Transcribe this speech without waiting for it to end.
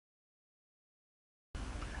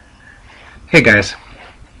Hey guys,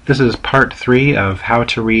 this is part 3 of how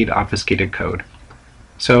to read obfuscated code.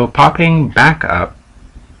 So popping back up,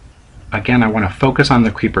 again I want to focus on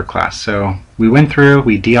the creeper class. So we went through,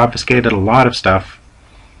 we de-obfuscated a lot of stuff.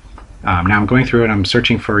 Now I'm going through and I'm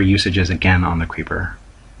searching for usages again on the creeper.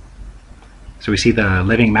 So we see the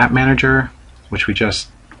living map manager, which we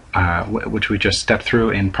just stepped through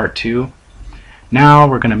in part 2. Now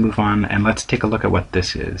we're going to move on and let's take a look at what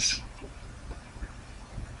this is.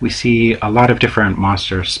 We see a lot of different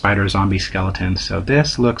monsters, spider, zombie, skeletons, so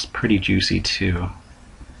this looks pretty juicy too.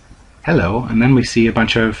 Hello, and then we see a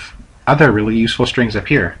bunch of other really useful strings up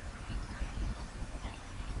here.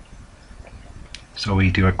 So we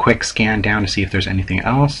do a quick scan down to see if there's anything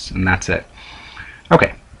else, and that's it.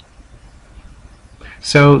 Okay.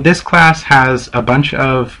 So this class has a bunch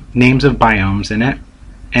of names of biomes in it,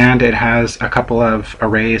 and it has a couple of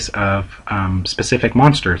arrays of specific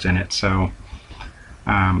monsters in it. So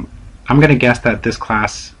I'm going to guess that this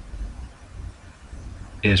class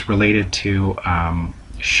is related to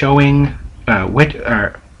showing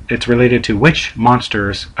it's related to which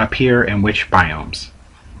monsters appear in which biomes,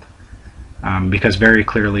 because very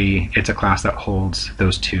clearly it's a class that holds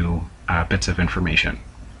those two bits of information.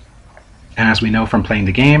 And as we know from playing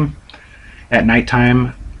the game, at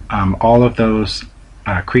nighttime all of those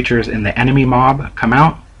creatures in the enemy mob come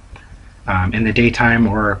out. In the daytime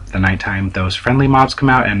or the nighttime, those friendly mobs come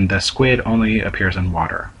out, and the squid only appears in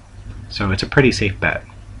water. So it's a pretty safe bet.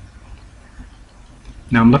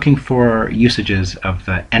 Now I'm looking for usages of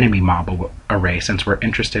the enemy mob array, since we're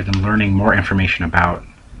interested in learning more information about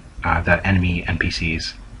the enemy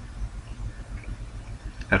NPCs.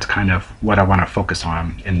 That's kind of what I want to focus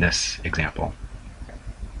on in this example.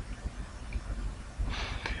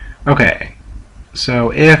 Okay,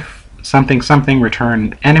 so if something something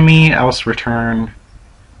return enemy, else return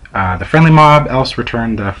the friendly mob, else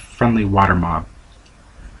return the friendly water mob.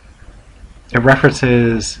 It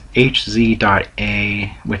references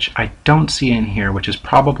hz.a, which I don't see in here, which is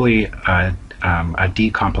probably a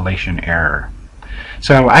decompilation error.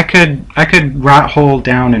 So I could hold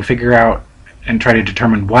down and figure out and try to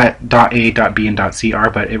determine what .a, .b, and .c are,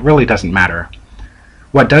 but it really doesn't matter.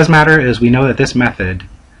 What does matter is we know that this method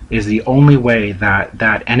is the only way that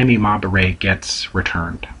that enemy mob array gets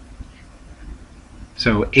returned.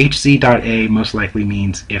 So hz.a most likely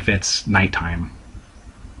means if it's nighttime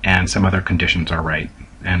and some other conditions are right,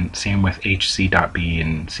 and same with hc.b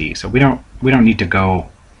and c. So we don't need to go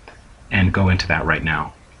into that right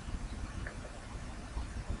now.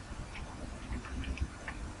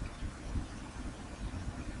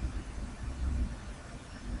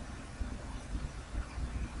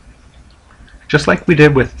 Just like we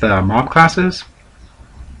did with the mob classes,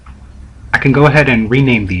 I can go ahead and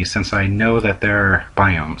rename these since I know that they're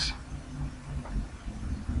biomes.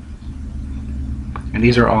 And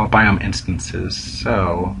these are all biome instances,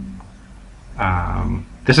 so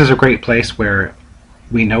this is a great place where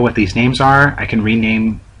we know what these names are. I can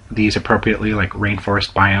rename these appropriately, like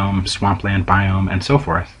rainforest biome, swampland biome, and so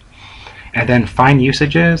forth. And then find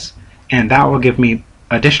usages, and that will give me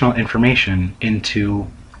additional information into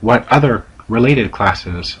what other related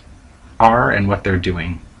classes are and what they're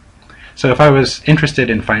doing. So if I was interested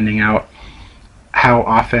in finding out how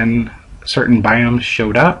often certain biomes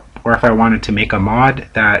showed up, or if I wanted to make a mod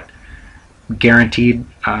that guaranteed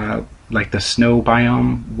like the snow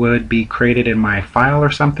biome would be created in my file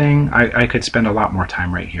or something, I could spend a lot more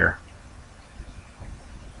time right here.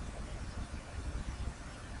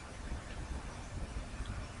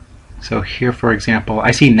 So here, for example, I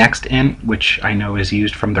see nextInt, which I know is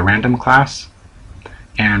used from the random class,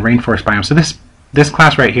 and rainforest biome. So this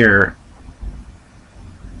class right here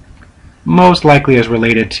most likely is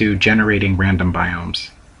related to generating random biomes.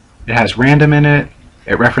 It has random in it.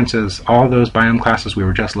 It references all those biome classes we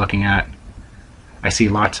were just looking at. I see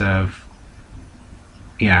lots of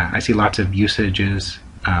usages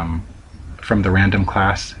from the random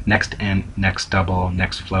class: nextInt, nextDouble,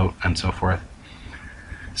 nextFloat, and so forth.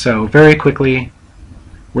 So very quickly,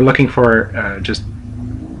 we're looking for just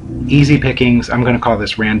easy pickings. I'm going to call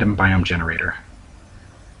this random biome generator.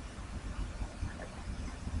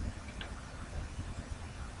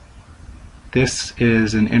 This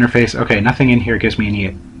is an interface. Okay, nothing in here gives me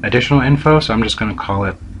any additional info, so I'm just going to call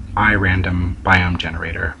it iRandom biome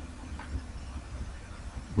generator.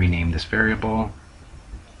 Rename this variable.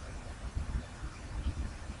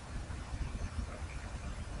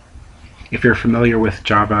 If you're familiar with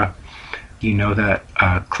Java, you know that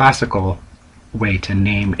a classical way to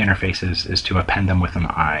name interfaces is to append them with an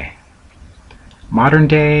I. Modern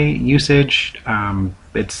day usage,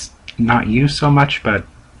 it's not used so much, but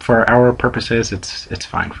for our purposes, it's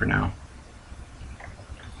fine for now.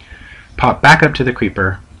 pop back up to the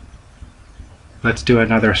creeper. Let's do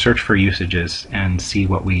another search for usages and see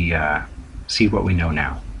what we know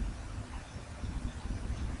now.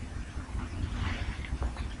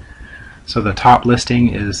 So the top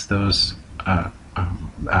listing is those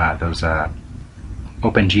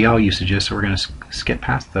OpenGL usages, so we're going to skip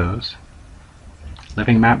past those.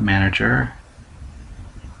 Living Map Manager,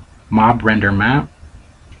 Mob Render Map,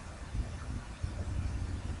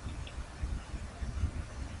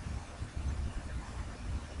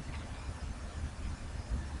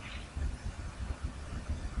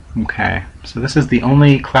 okay, so this is the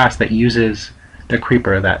only class that uses the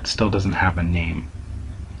creeper that still doesn't have a name.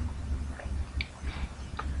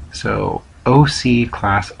 So OC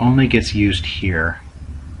class only gets used here.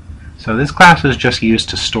 So this class is just used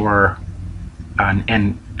to store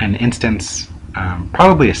an instance,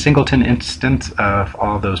 probably a singleton instance of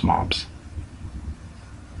all those mobs.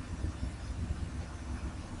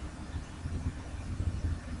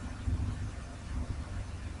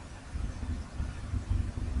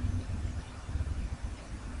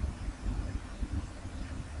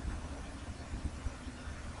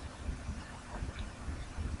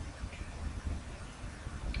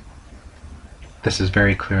 This is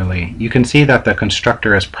very clearly, you can see that the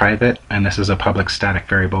constructor is private and this is a public static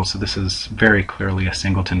variable, so this is very clearly a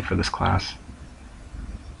singleton for this class.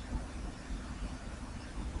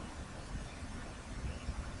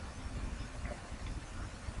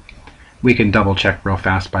 We can double check real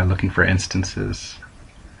fast by looking for instances.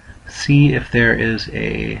 See if there is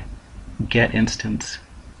a get instance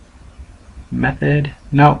method.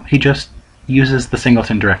 No, he just uses the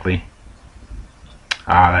singleton directly.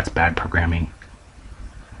 Ah, that's bad programming.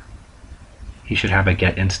 He should have a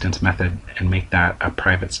get instance method and make that a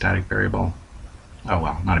private static variable. Oh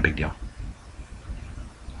well, not a big deal.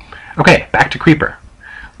 Okay, back to Creeper.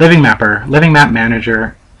 Living Mapper, Living Map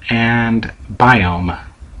Manager, and Biome.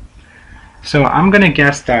 So I'm going to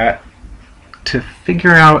guess that to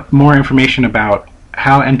figure out more information about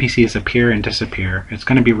how NPCs appear and disappear, it's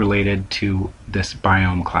going to be related to this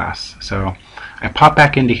Biome class. So I pop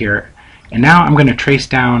back into here, and now I'm going to trace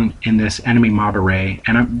down in this enemy mob array,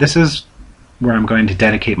 and this is where I'm going to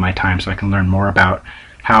dedicate my time so I can learn more about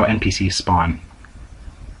how NPCs spawn.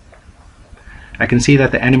 I can see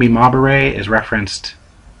that the enemy mob array is referenced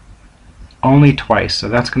only twice, so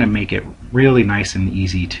that's going to make it really nice and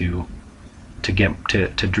easy to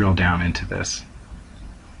drill down into this.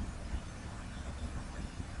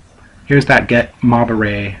 Here's that get mob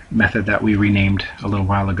array method that we renamed a little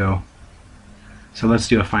while ago. So let's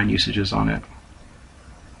do a find usages on it.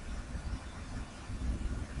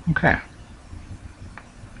 Okay.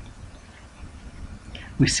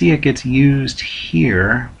 We see it gets used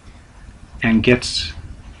here and gets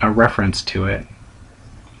a reference to it.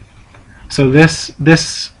 So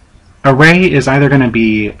this array is either going to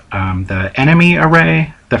be the enemy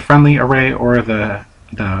array, the friendly array, or the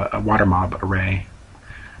water mob array.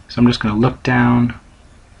 So I'm just going to look down.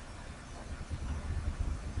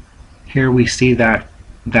 Here we see that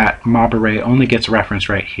mob array only gets referenced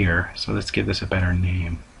right here. So let's give this a better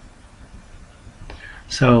name.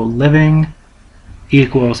 So living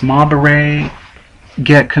equals mob array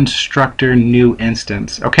get constructor new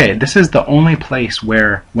instance. Okay, this is the only place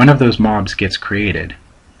where one of those mobs gets created.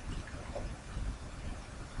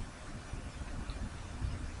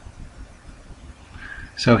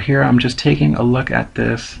 So here I'm just taking a look at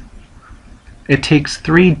this. It takes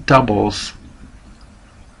 3 doubles.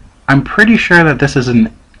 I'm pretty sure that this is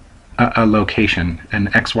a location, an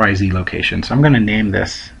XYZ location. So I'm going to name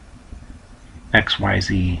this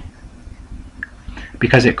XYZ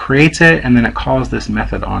because it creates it and then it calls this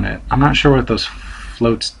method on it. I'm not sure what those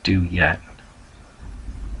floats do yet.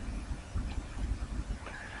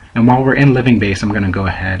 And while we're in living base, I'm going to go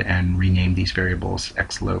ahead and rename these variables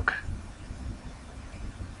xloc.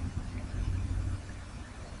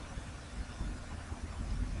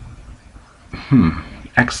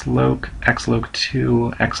 Xloc,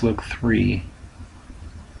 xloc2, xloc3.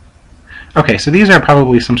 Okay, so these are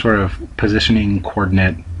probably some sort of positioning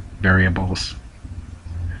coordinate variables.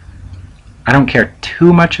 I don't care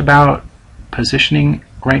too much about positioning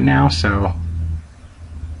right now, so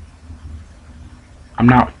I'm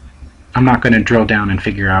not going to drill down and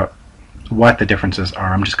figure out what the differences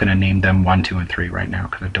are. I'm just going to name them 1, 2, and 3 right now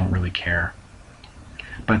because I don't really care.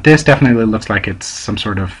 But this definitely looks like it's some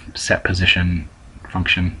sort of set position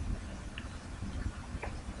function.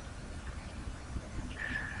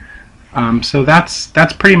 So that's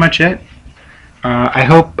pretty much it. I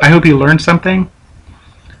hope you learned something.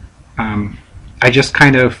 I just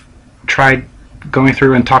kind of tried going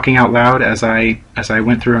through and talking out loud as I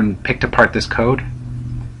went through and picked apart this code.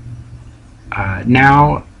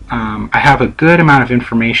 Now I have a good amount of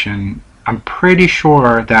information. I'm pretty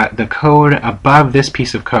sure that the code above this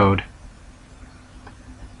piece of code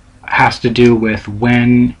has to do with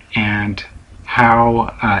when and how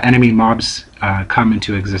enemy mobs come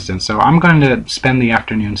into existence. So I'm going to spend the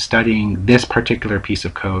afternoon studying this particular piece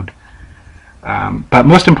of code. But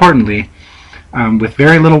most importantly, with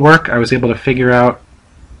very little work, I was able to figure out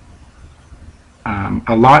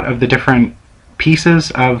a lot of the different pieces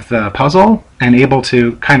of the puzzle and able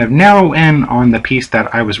to kind of narrow in on the piece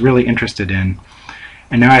that I was really interested in.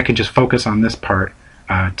 And now I can just focus on this part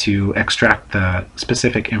to extract the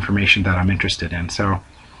specific information that I'm interested in. So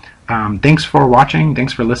thanks for watching,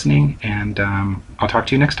 thanks for listening, and I'll talk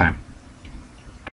to you next time.